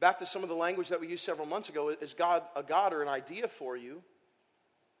 back to some of the language that we used several months ago, is God a God or an idea for you?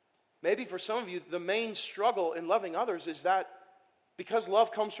 Maybe for some of you, the main struggle in loving others is that because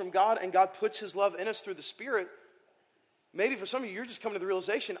love comes from God and God puts His love in us through the Spirit, maybe for some of you, you're just coming to the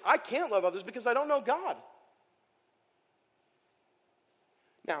realization, I can't love others because I don't know God.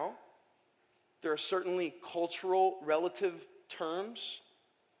 Now, there are certainly cultural relative terms.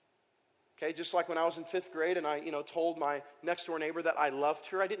 Okay, just like when I was in 5th grade and I, told my next door neighbor that I loved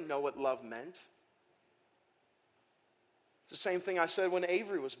her, I didn't know what love meant. It's the same thing I said when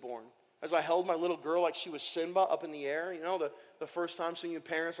Avery was born. As I held my little girl like she was Simba up in the air, the first time seeing your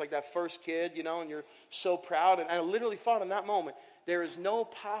parents, like that first kid, and you're so proud. And I literally thought in that moment, there is no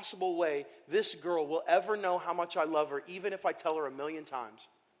possible way this girl will ever know how much I love her, even if I tell her 1,000,000 times.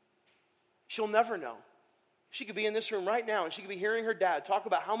 She'll never know. She could be in this room right now and she could be hearing her dad talk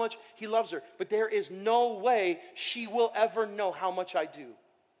about how much he loves her, but there is no way she will ever know how much I do.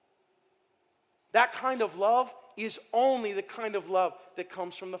 That kind of love is only the kind of love that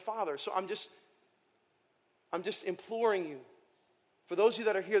comes from the Father. So I'm just imploring you, for those of you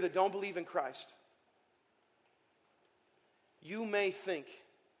that are here that don't believe in Christ, you may think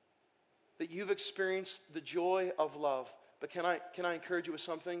that you've experienced the joy of love, but can I encourage you with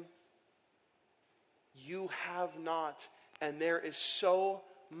something? You have not, and there is so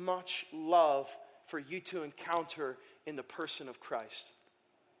much love for you to encounter in the person of Christ.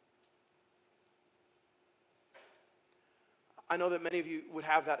 I know that many of you would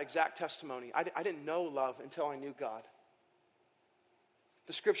have that exact testimony. I didn't know love until I knew God.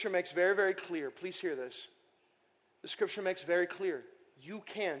 The scripture makes very, very clear, please hear this. The scripture makes very clear, you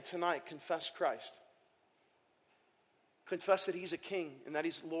can tonight confess Christ. Confess that He's a King and that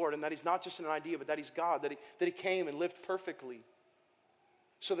He's Lord and that He's not just an idea, but that He's God, that He came and lived perfectly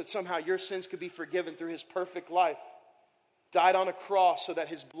so that somehow your sins could be forgiven through His perfect life. Died on a cross so that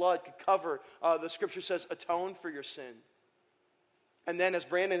His blood could cover, the scripture says, atone for your sin. And then, as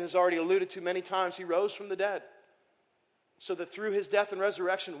Brandon has already alluded to many times, He rose from the dead so that through His death and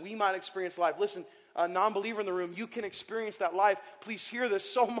resurrection we might experience life. Listen, a non-believer in the room, you can experience that life. Please hear this,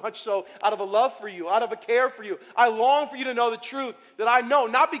 so much so out of a love for you, out of a care for you. I long for you to know the truth that I know,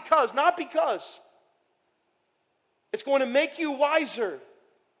 not because it's going to make you wiser,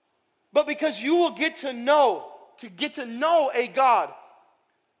 but because you will get to know a God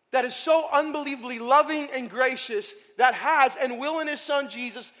that is so unbelievably loving and gracious, that has and will in His Son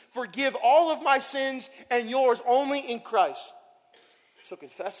Jesus forgive all of my sins and yours only in Christ. So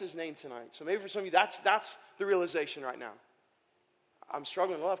confess His name tonight. So maybe for some of you, that's the realization right now. I'm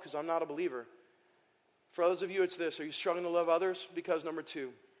struggling to love because I'm not a believer. For others of you, it's this. Are you struggling to love others? Because number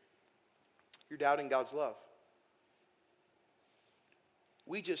two, you're doubting God's love.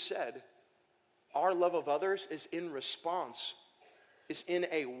 we just said, our love of others is in response, is in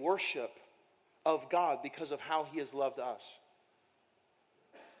a worship of God because of how he has loved us.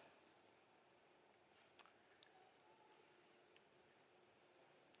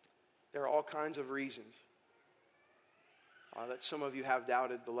 There are all kinds of reasons that some of you have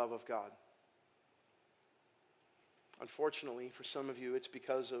doubted the love of God. Unfortunately, for some of you, it's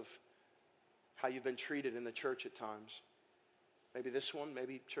because of how you've been treated in the church at times. Maybe this one,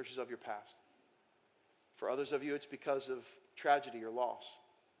 maybe churches of your past. For others of you, it's because of tragedy or loss.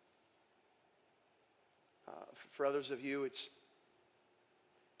 For others of you, it's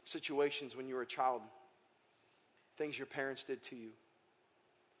situations when you were a child, things your parents did to you.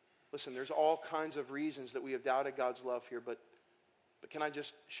 Listen, there's all kinds of reasons that we have doubted God's love here, but can I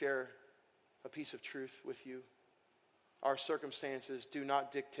just share a piece of truth with you? Our circumstances do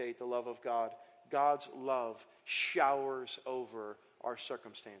not dictate the love of God. God's love showers over our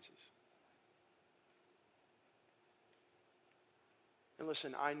circumstances. And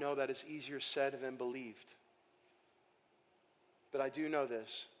listen, I know that is easier said than believed. But I do know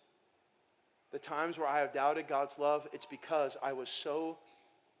this. The times where I have doubted God's love, it's because I was so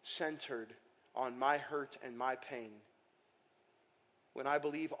centered on my hurt and my pain. When I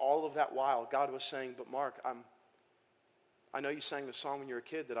believe all of that while, God was saying, but Mark, I know you sang the song when you were a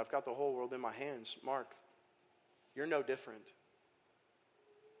kid that I've got the whole world in my hands. Mark, you're no different.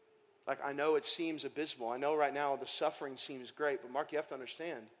 Like, I know it seems abysmal. I know right now the suffering seems great, but Mark, you have to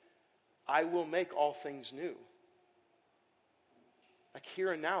understand, I will make all things new. Like,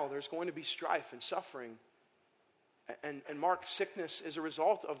 here and now, there's going to be strife and suffering. And Mark, sickness is a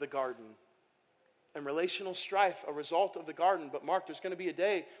result of the garden. And relational strife, a result of the garden. But Mark, there's going to be a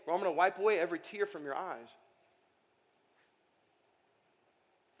day where I'm going to wipe away every tear from your eyes.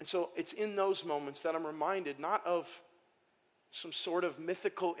 And so it's in those moments that I'm reminded not of some sort of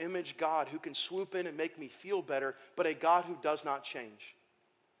mythical image God who can swoop in and make me feel better, but a God who does not change.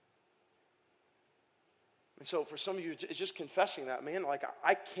 And so for some of you, it's just confessing that, man, like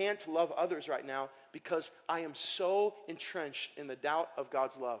I can't love others right now because I am so entrenched in the doubt of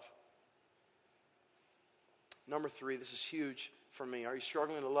God's love. Number 3, this is huge for me. Are you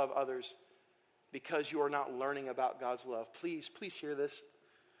struggling to love others because you are not learning about God's love? Please hear this.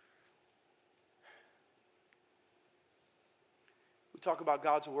 We talk about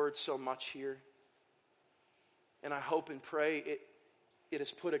God's word so much here. And I hope and pray it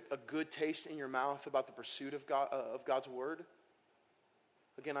has put a good taste in your mouth about the pursuit of God's word.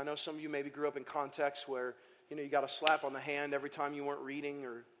 Again, I know some of you maybe grew up in contexts where, you got a slap on the hand every time you weren't reading,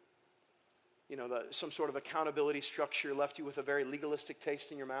 or, some sort of accountability structure left you with a very legalistic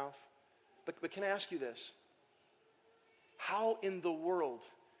taste in your mouth. But can I ask you this? How in the world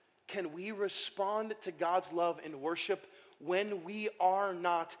can we respond to God's love in worship when we are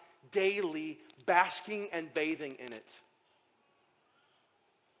not daily basking and bathing in it?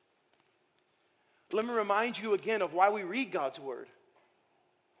 Let me remind you again of why we read God's word.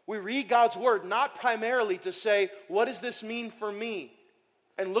 We read God's word not primarily to say, what does this mean for me?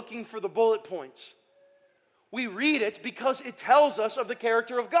 And looking for the bullet points. We read it because it tells us of the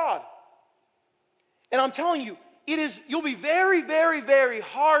character of God. And I'm telling you, you'll be very, very, very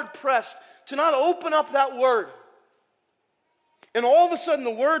hard pressed to not open up that word. And all of a sudden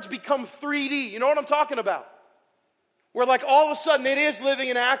the words become 3D. You know what I'm talking about? Where like all of a sudden it is living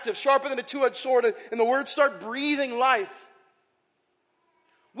and active, sharper than a two-edged sword, and the words start breathing life.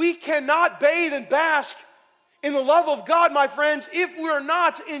 We cannot bathe and bask in the love of God, my friends, if we're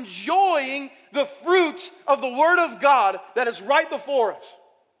not enjoying the fruit of the Word of God that is right before us.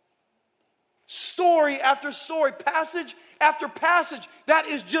 Story after story, passage after passage, that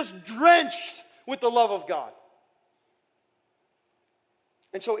is just drenched with the love of God.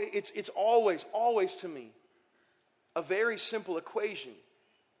 And so it's always to me a very simple equation.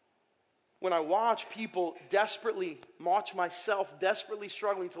 When I watch people watch myself desperately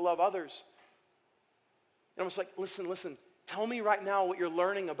struggling to love others, and I was like, listen, tell me right now what you're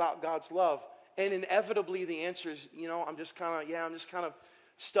learning about God's love. And inevitably the answer is, I'm just kind of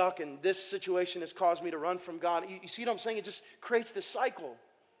stuck, and this situation has caused me to run from God. You see what I'm saying? It just creates this cycle.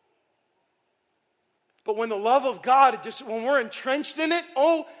 But when the love of God, when we're entrenched in it,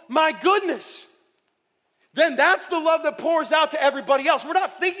 oh my goodness, then that's the love that pours out to everybody else. We're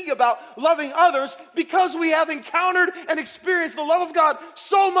not thinking about loving others because we have encountered and experienced the love of God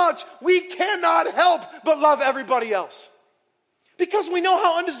so much, we cannot help but love everybody else. Because we know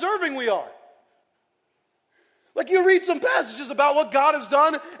how undeserving we are. Like you read some passages about what God has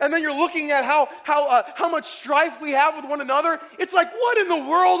done, and then you're looking at how much strife we have with one another. It's like, what in the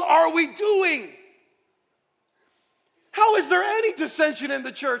world are we doing? How is there any dissension in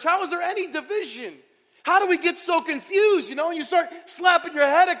the church? How is there any division? How do we get so confused, and you start slapping your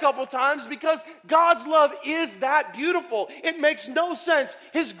head a couple times because God's love is that beautiful. It makes no sense.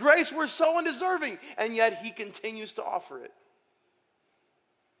 His grace, we're so undeserving, and yet he continues to offer it.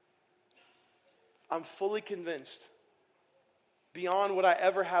 I'm fully convinced, beyond what I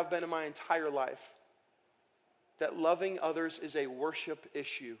ever have been in my entire life, that loving others is a worship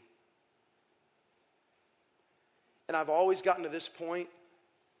issue. And I've always gotten to this point,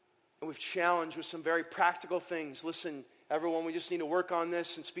 and we've challenged with some very practical things. Listen, everyone, we just need to work on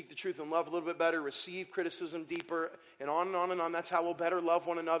this and speak the truth and love a little bit better, receive criticism deeper, and on and on and on. That's how we'll better love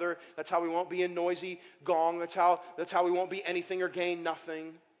one another. That's how we won't be a noisy gong. That's how we won't be anything or gain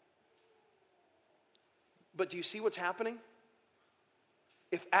nothing. But do you see what's happening?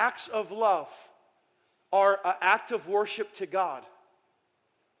 If acts of love are an act of worship to God,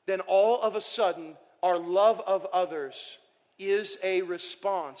 then all of a sudden, our love of others is a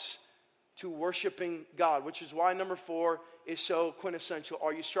response to worshiping God, which is why number 4 is so quintessential.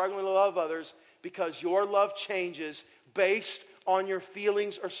 Are you struggling to love others because your love changes based on your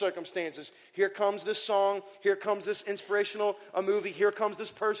feelings or circumstances? Here comes this song. Here comes this inspirational movie. Here comes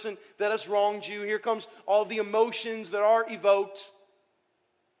this person that has wronged you. Here comes all the emotions that are evoked.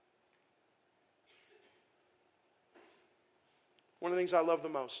 One of the things I love the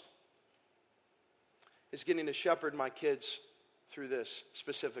most is getting to shepherd my kids through this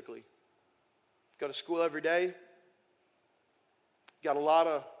specifically. Go to school every day. Got a lot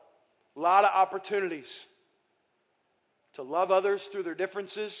of opportunities to love others through their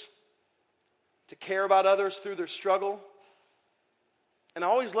differences, to care about others through their struggle. And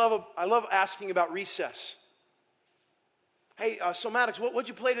I love asking about recess. Hey, so Maddox, what'd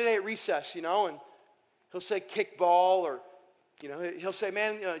you play today at recess, And he'll say kickball, or he'll say,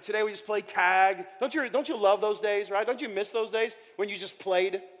 man, today we just played tag. Don't you love those days, right? Don't you miss those days when you just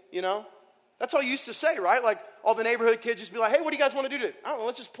played, That's all you used to say, right? Like all the neighborhood kids just be like, hey, what do you guys want to do today? I don't know,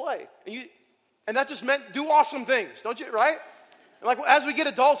 let's just play. And that just meant do awesome things, don't you, right? And like as we get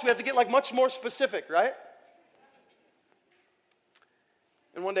adults, we have to get like much more specific, right?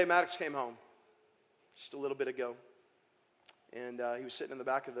 And one day Maddox came home just a little bit ago. And he was sitting in the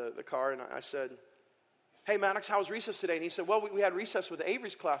back of the car, and I said, hey, Maddox, how was recess today? And he said, well, we had recess with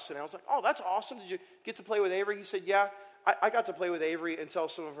Avery's class today. I was like, oh, that's awesome. Did you get to play with Avery? He said, yeah, I got to play with Avery until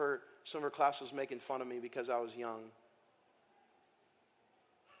some of her class was making fun of me because I was young.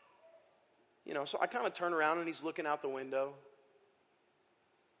 So I kind of turn around, and he's looking out the window.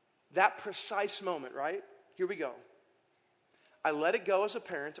 That precise moment, right? Here we go. I let it go as a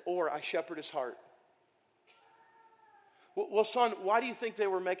parent, or I shepherd his heart. Well, son, why do you think they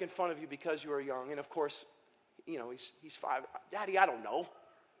were making fun of you because you were young? And of course, he's 5. Daddy, I don't know.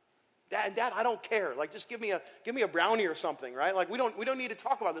 Dad, I don't care. Like, just give me a brownie or something, right? Like, we don't need to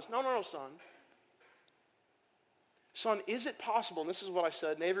talk about this. No, son. Son, is it possible? And this is what I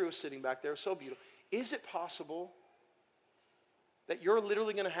said. And Avery was sitting back there, so beautiful. Is it possible that you're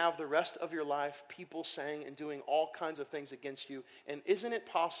literally going to have the rest of your life people saying and doing all kinds of things against you? And isn't it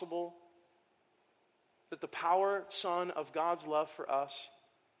possible that the power, son, of God's love for us,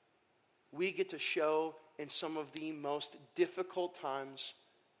 we get to show in some of the most difficult times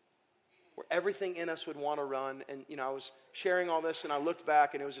where everything in us would want to run? And, I was sharing all this, and I looked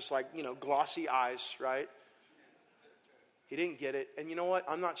back, and it was just like, glossy eyes, right? He didn't get it. And you know what?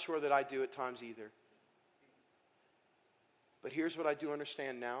 I'm not sure that I do at times either. But here's what I do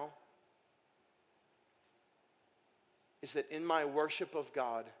understand now, is that in my worship of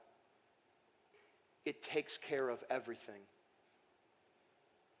God, it takes care of everything.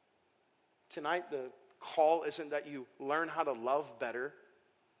 Tonight, the call isn't that you learn how to love better.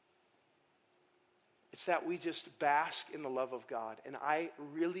 It's that we just bask in the love of God. And I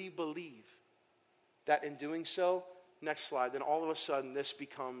really believe that in doing so, next slide, then all of a sudden this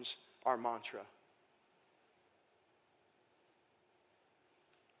becomes our mantra.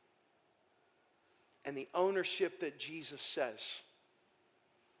 And the ownership that Jesus says,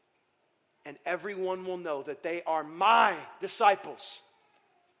 and everyone will know that they are my disciples.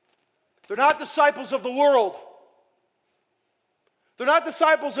 They're not disciples of the world. They're not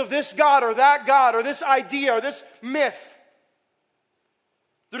disciples of this God or this idea or this myth.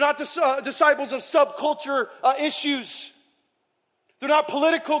 They're not disciples of subculture issues. They're not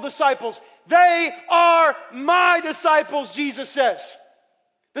political disciples. They are my disciples, Jesus says.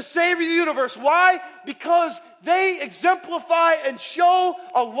 The Savior of the universe. Why? Because they exemplify and show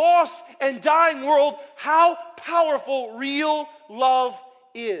a lost and dying world how powerful real love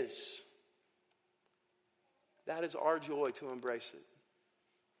is. That is our joy to embrace it.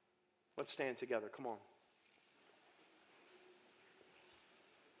 Let's stand together. Come on.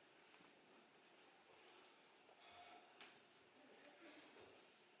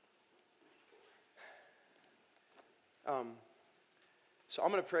 So I'm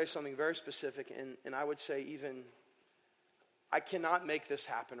going to pray something very specific, and I would say even, I cannot make this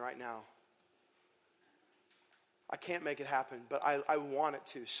happen right now. I can't make it happen, but I want it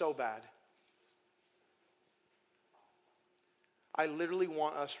to so bad. I literally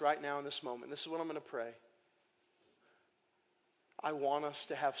want us right now in this moment, this is what I'm going to pray. I want us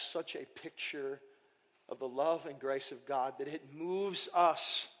to have such a picture of the love and grace of God that it moves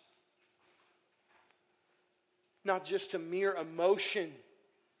us not just to mere emotion,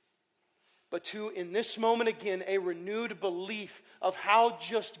 but to, in this moment again, a renewed belief of how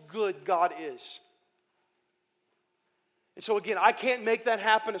just good God is. And so again, I can't make that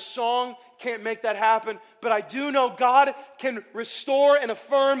happen. A song can't make that happen. But I do know God can restore and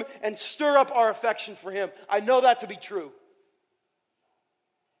affirm and stir up our affection for Him. I know that to be true.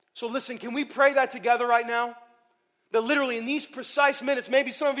 So listen, can we pray that together right now? That literally in these precise minutes,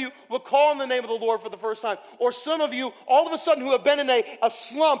 maybe some of you will call on the name of the Lord for the first time. Or some of you, all of a sudden who have been in a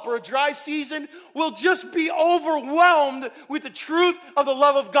slump or a dry season, will just be overwhelmed with the truth of the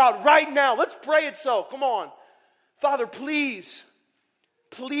love of God right now. Let's pray it so. Come on. Father, please,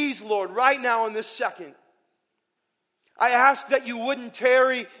 Lord, right now in this second, I ask that you wouldn't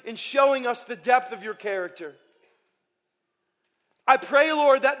tarry in showing us the depth of your character. I pray,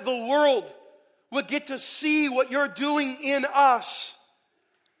 Lord, that the world would get to see what you're doing in us.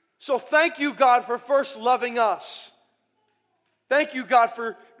 So thank you, God, for first loving us. Thank you, God,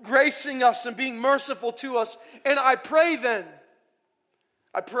 for gracing us and being merciful to us. And I pray then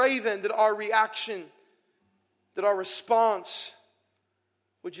that our reaction, that our response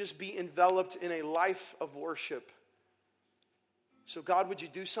would just be enveloped in a life of worship. So God, would you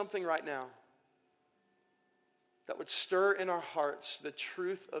do something right now that would stir in our hearts the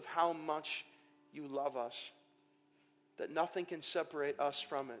truth of how much you love us, that nothing can separate us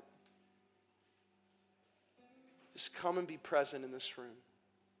from it. Just come and be present in this room.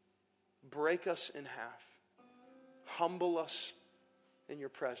 Break us in half. Humble us in your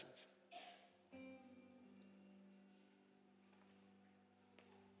presence.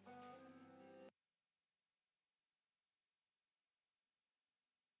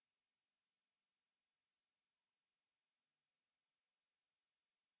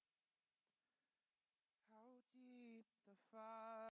 How deep the fire